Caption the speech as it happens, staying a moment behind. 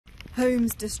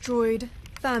Homes destroyed,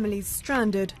 families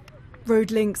stranded, road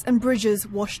links and bridges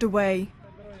washed away.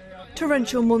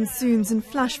 Torrential monsoons and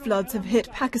flash floods have hit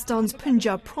Pakistan's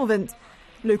Punjab province.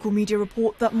 Local media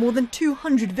report that more than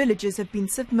 200 villages have been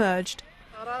submerged.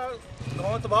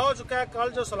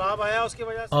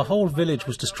 Our whole village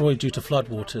was destroyed due to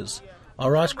floodwaters.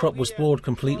 Our rice crop was spoiled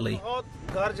completely.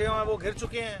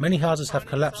 Many houses have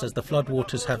collapsed as the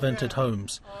floodwaters have entered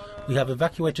homes. We have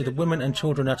evacuated the women and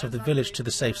children out of the village to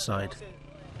the safe side.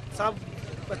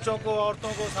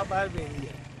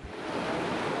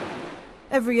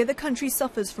 Every year the country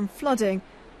suffers from flooding.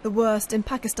 The worst in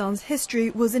Pakistan's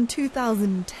history was in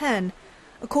 2010.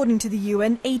 According to the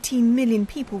UN, 18 million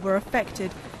people were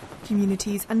affected.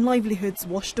 Communities and livelihoods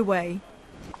washed away.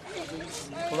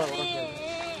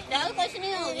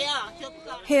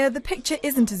 Here the picture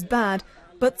isn't as bad,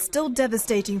 but still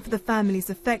devastating for the families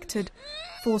affected,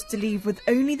 forced to leave with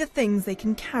only the things they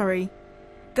can carry.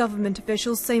 Government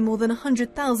officials say more than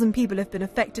 100,000 people have been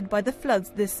affected by the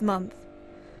floods this month.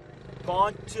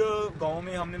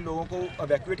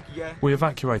 We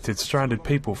evacuated stranded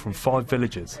people from 5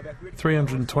 villages.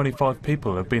 325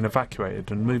 people have been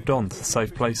evacuated and moved on to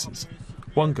safe places.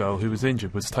 One girl who was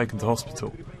injured was taken to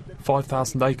hospital.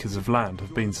 5,000 acres of land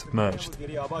have been submerged.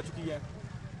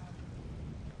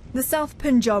 The South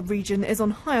Punjab region is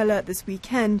on high alert this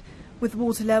weekend, with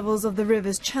water levels of the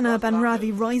rivers Chenab and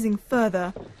Ravi rising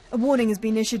further. A warning has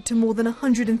been issued to more than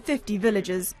 150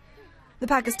 villages. The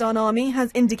Pakistan Army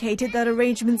has indicated that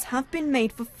arrangements have been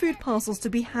made for food parcels to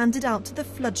be handed out to the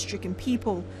flood-stricken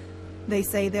people. They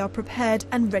say they are prepared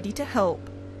and ready to help.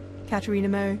 Katerina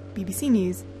Mo, BBC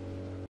News.